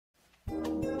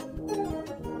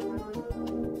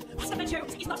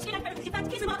shows he's not skin and bones. In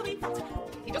fact, he's remarkably fat.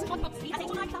 He doesn't want bumps, he has a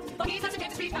one-night flat, but he's sensitive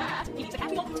to street fat. He needs a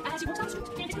catty walk as he walks down the street,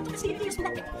 and it's good to mysterious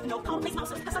rocket. No commonplace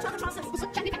mouse has such other trousers with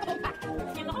such gently peckable back.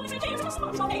 In the Holy St. James of a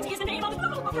small name, he is the name of the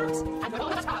global cat. And we're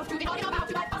all of us proud to be nodding about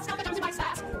to my bust, the Jones in my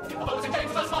sass. In the Holy St.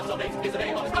 James of a small name, is the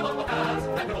name of the global cat.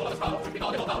 And we're all of us proud to be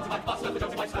nodding about to my bust, the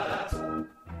Jones in my sass.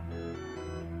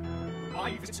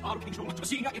 My visits are occasional to the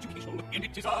senior educational, and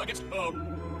it is against the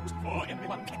rules for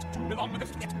everyone cat to belong with the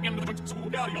flat end of the joint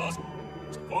school areas.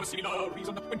 For similar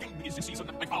reason, when game is in season,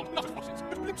 I found not as foxes,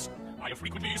 but blips. I have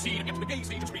frequently seen at the gay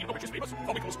stage screen of witches' famous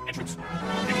follicles and trips.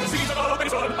 In the season of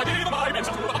medicine, I gave my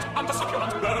medicine to the hot and the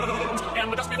succulent worms.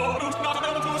 And just before noon, not a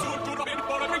moment too soon to drop in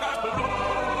for a drink at the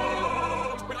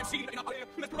rooms. When I've seen in a high,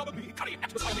 let's probably carry at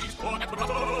the Chinese or at the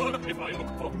mutton. If I look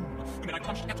for room, then I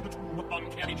punch at the tomb on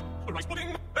cabbage, a rice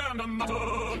pudding, and a mutton.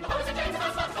 In the Holy St. James of a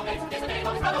small name, is the name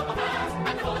of the brother of hands.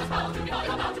 And the Lord is proud to be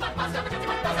nodding about to my master, the dirty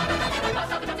my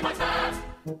master, the dirty my sass.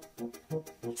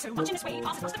 So much in this way,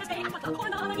 past most of his day, and with the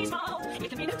corner on his mouth. It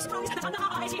can be no surprise that under her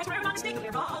eyes he has grown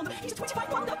unmistakably wrong. He's a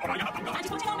 25 wonder, and he's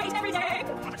putting on weight every day.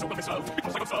 I so love myself,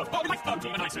 because I observe all my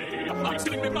 13, and I say, I'm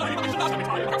still in reply, but I should not have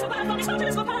time. That's a bad funny start to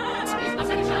this for pass. He's not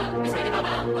saying shall, he's making no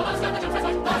man. Bust up the Jones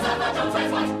face, bust up the Jones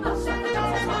face, bust up the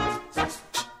Jones face, sex.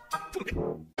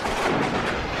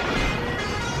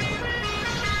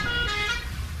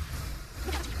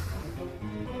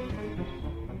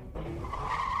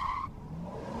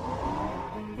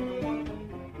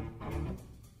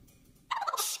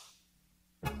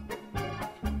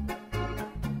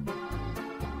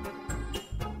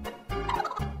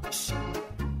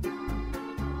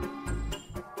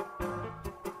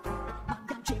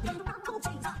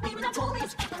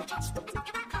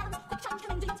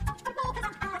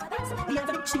 The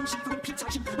evolution, she repeats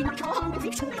action. We might call home,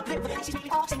 reach to live the faces, we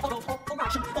are saying for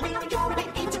ration. For we are enduring,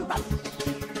 able to run.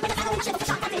 When the evolution of the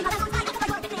shot, I think, I don't like it.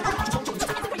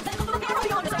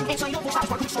 It's like your voice, I was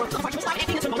working for the fight was like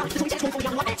anything that's in my life. The tweet is going for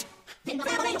young one it. In the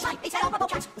family of sight, it's an elbow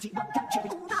cat. But he won't get cherry.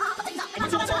 And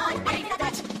that's all the time, I ain't that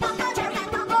that. Don't go cherry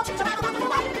and don't go to battle on the way.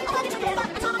 I'm running together,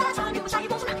 and some of the time you wish I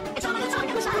was back. And some of the time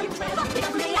you wish I was better.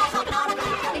 Because me, I can't deny it.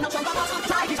 Ain't no trouble, I'm on the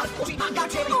side. He's like, oh, she might go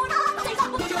cherry.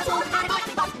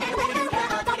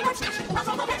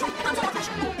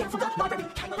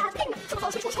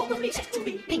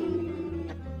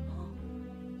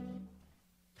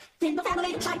 In the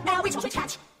family inside now it's was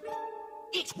cat.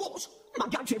 It was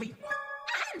Mugger Jimmy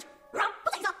and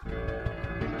Rumpelazer.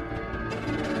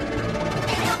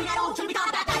 Ain't nothing at all to be done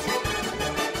about that.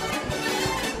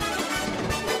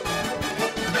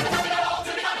 Ain't nothing at all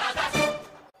to be done about that.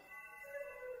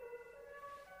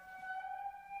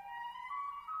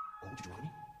 Oh, did you want me?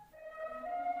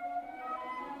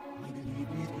 I believe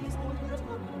it is all that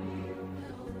one.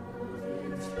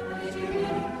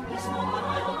 It's all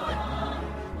my own.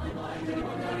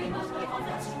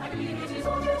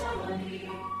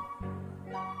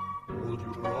 Old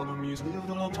Deuteronomy's lived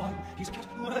a long time. He's a cat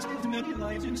who has lived many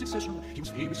lives in succession. He was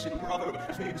famous in proverb,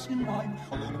 famous in rhyme,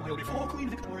 a long while before Queen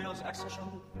Victoria's accession.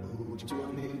 Oh,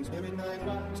 Deuteronomy's married 9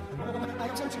 wives, and I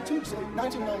am tempted to say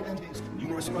 99 and his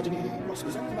numerous progeny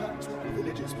prospers and thrives. The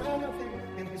villages bear a thing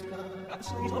in his blood. At the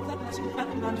sight of that blessed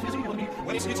hand and physiognomy,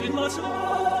 when he sits in the sun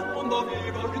on the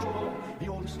favorite wall, the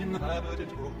oldest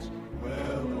inhabitant grows.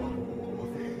 Well,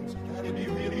 can it be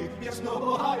really? Yes,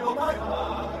 no, I, oh my,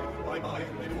 my mind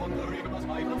may wondering, but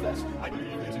I confess, I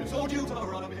believe it is old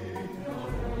Deuteronomy.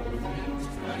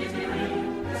 Can it be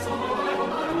real? Yes, oh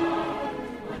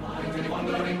my mind may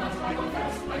wondering, but I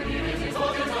confess, I believe it is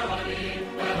old Deuteronomy.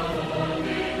 Well,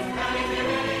 can it be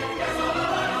real? Yes, oh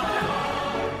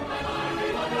my mind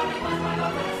may wondering, but I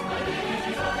confess, I believe it is old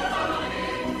Deuteronomy.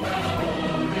 Well,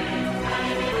 can it be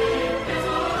real?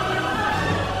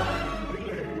 Yes,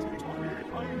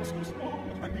 oh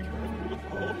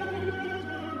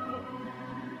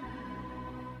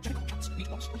Genical cats meet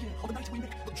once a year on the night we make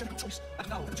the genical choice. And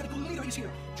now the genical leader is here.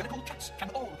 Genical cats can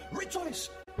all rejoice.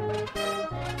 Of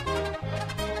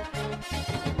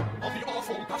the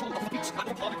awful battle of the beats and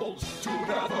the particles,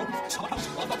 together with some house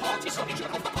of the parties, the nature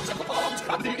of the puns and the bombs,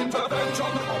 and the intervention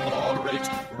of the great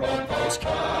Romper's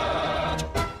cat.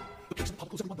 The pigs and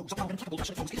particles, everyone knows, are found in implacable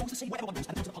passion forms. It wants to say what everyone knows,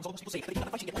 and the puns and the bombs people say, they think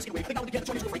that fighting it once get away, they now and again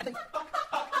join us with everything.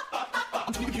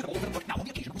 Until you hear them all of them, but now on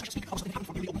the occasion, just speak, how something happened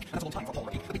for nearly a week, and that's a long time for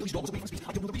already. The big door was away from speech. I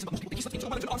don't know the reason, but most people think he's something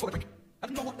to arms for a drink.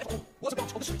 And no one at all was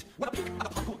about on the street when a pig and a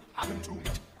particle happened to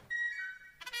meet.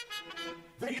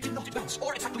 They did not advance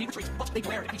or exactly retreat, but they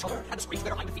glared at each other and scraped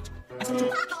their hind feet. And so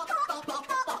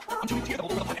until you hear them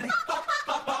all over the planet.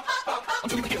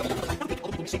 Until you hear them all over the planet. All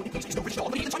the people say what they please is no rich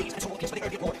dog, but he is the Chinese. And so all kids, they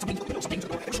heard it more. Something to know, something to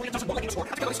know. It was really doesn't want to get a score.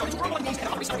 And together they started to roll on knees and a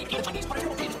hungry sorry, eat the Chinese. But I don't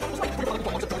know, we're running the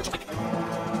ball, the third, just like.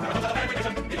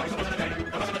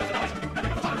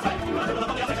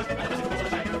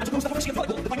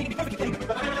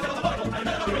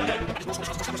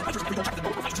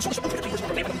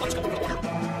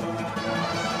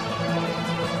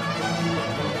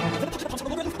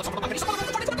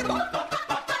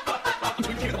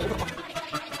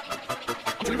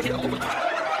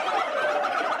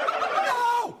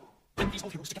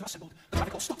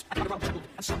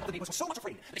 and some of the neighbors were so much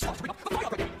afraid they started to bring up the fire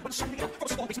brigade. When suddenly enough from a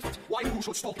small basement flat, why who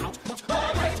should stalk out but the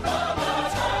great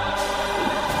Herman!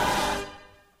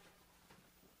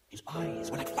 His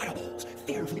eyes were like fireballs,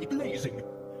 fearfully blazing.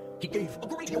 He gave a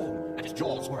great yawn, and his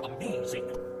jaws were amazing.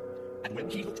 And when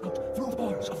he looked out through the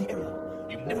bars of the area,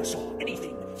 you never saw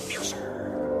anything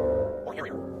fiercer or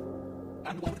hairier.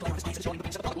 And while the glare of his eyes is showing the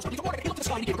pinks of the bubbles, he looked up to the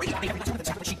sky and he gave a great laughing every time than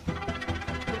sack of sheep.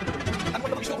 And when the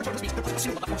bunny stole returned to speech, there was the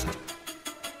seal of the first.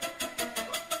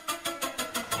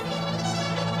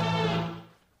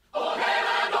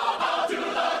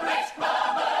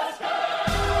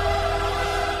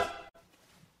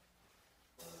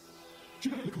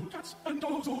 Jellicle cats and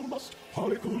dogs all must,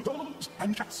 harlequin dogs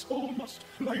and cats all must,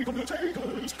 like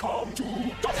undertakers come to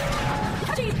dust.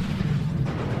 Catchy!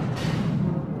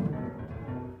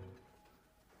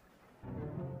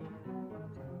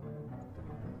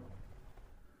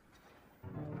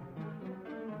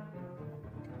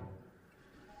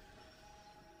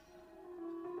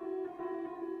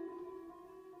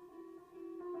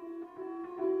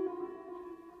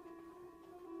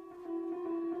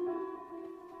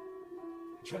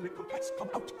 Jellicle cats come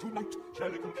out tonight.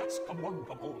 Jellicle cats come one,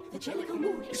 come all. The Jellicle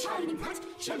moon is shining bright.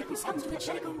 Jellicle comes to the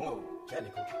Jellicle wall.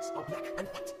 Jellicle cats are black and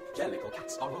white. Jellicle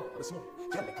cats are rather small.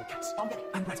 Jellicle cats are merry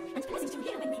and bright. And pleasant to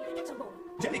hear when we cats are born.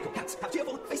 Jellicle cats have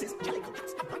tearful faces. Jellicle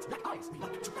cats have bright black eyes. We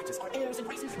like to practice our airs and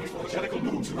graces before the Jellicle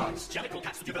moon to rise. Jellicle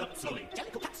cats develop slowly.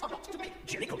 Jellicle cats are not to make.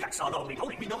 Jellicle cats are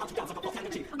roly-poly. We know how to dance a couple of hand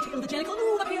and cheek. Until the Jellicle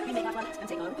moon appears, we may have run and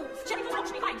take our repose. Jellicles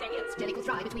crouch behind their ears. Jellicles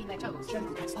dry between their toes.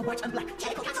 Jellicle cats are white and black.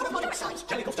 Jellicle cats are of moderate size.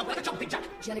 Jellicles jump like a jumping jack.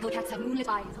 Jellicle cats have moonlit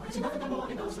eyes. It's enough in the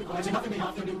morning, those it's enough in the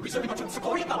afternoon. Reserving our troops for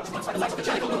glory and knowledge once by the light of the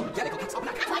Jellicle moon. Jellicle cats are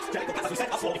black and white. Jellicle cats, as we said,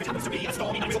 are small. If it happens to be a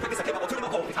stormy night, we will practice a clip or turn them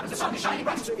a hole. If it happens the sun is shining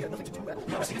bright, so we have nothing to do.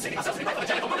 We are singing ourselves in the light of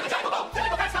the Jellicle moon and the Jellicle moon.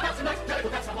 Jellicle cats come out tonight.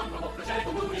 Jellicle cats are one from all. The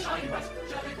Jellicle moon is shining bright.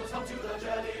 Jellicles come to the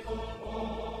Jellicle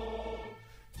moon.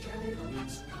 Jellicle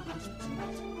cats come out tonight.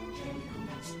 Jellicle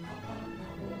cats are one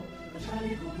from all. The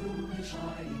Jellicle moon is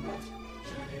shining bright.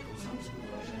 Jellicles come to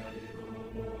the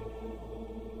Jellicle moon.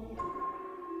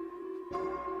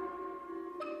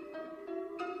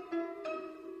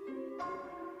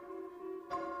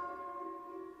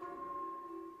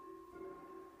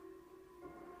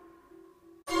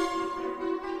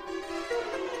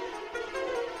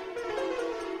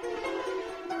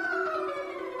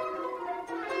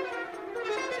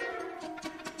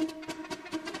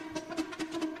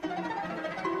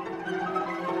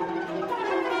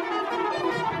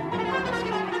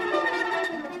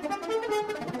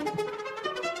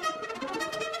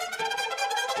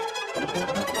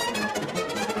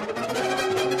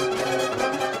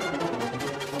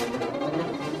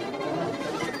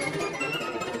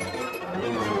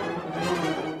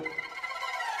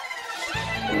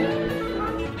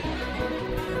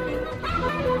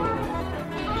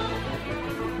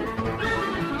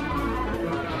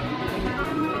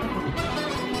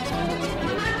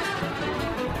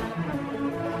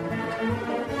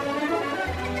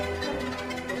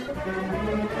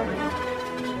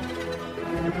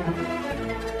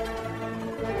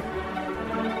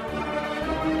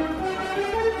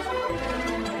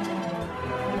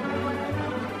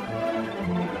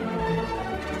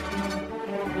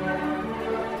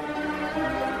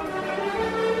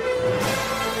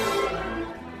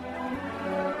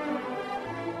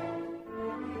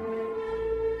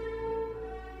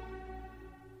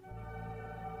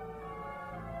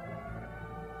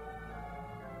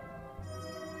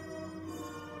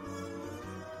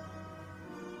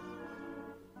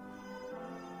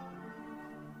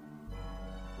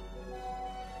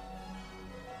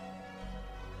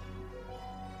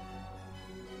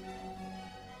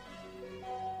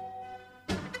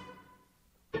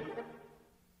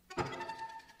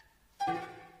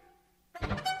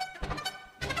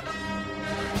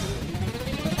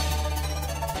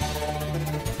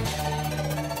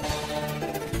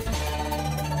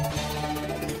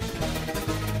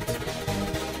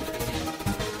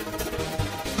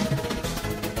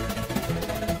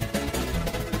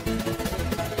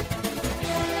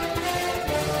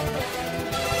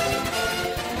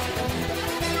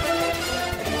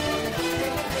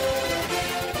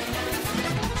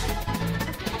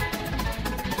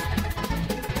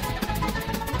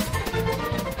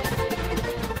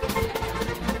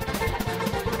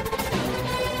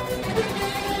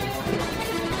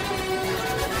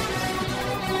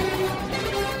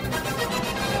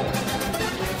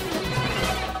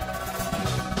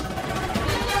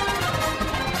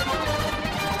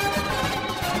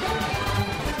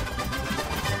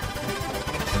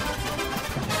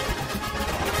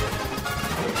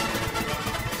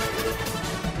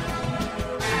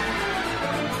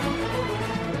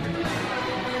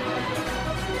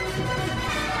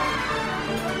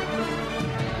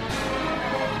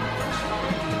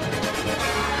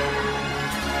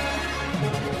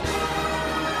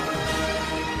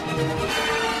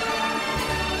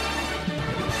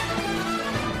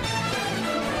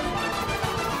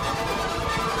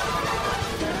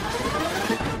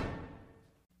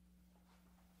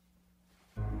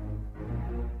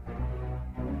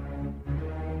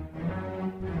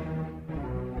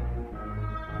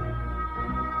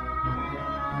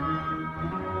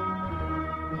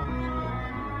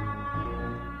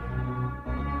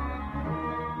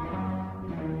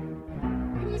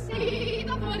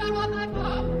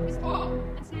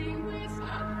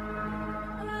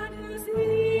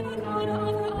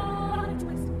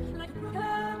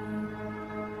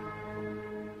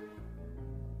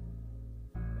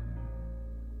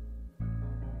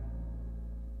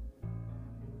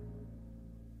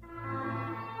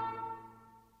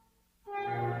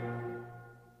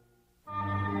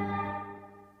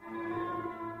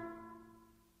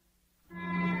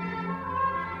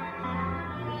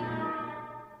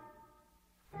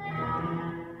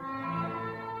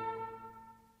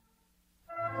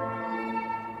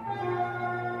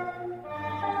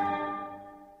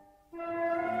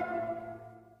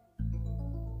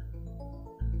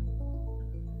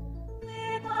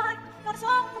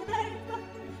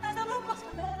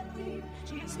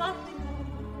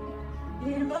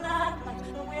 the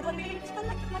lamplight, where the leaves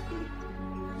collect my feet,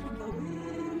 and the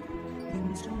wind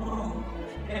begins to moan.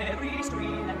 Every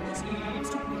stream that seems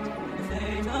to meet the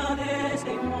fate of this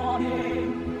day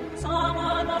morning.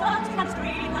 Someone will touch that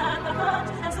stream and the hurt,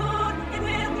 and soon it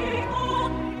will be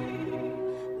only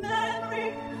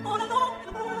memory all alone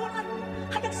in the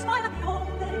moonlight. I can smile at the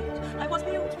old days. I was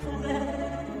beautiful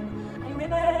then. I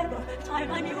remember the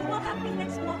time I knew what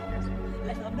happiness was.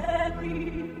 Let the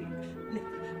memory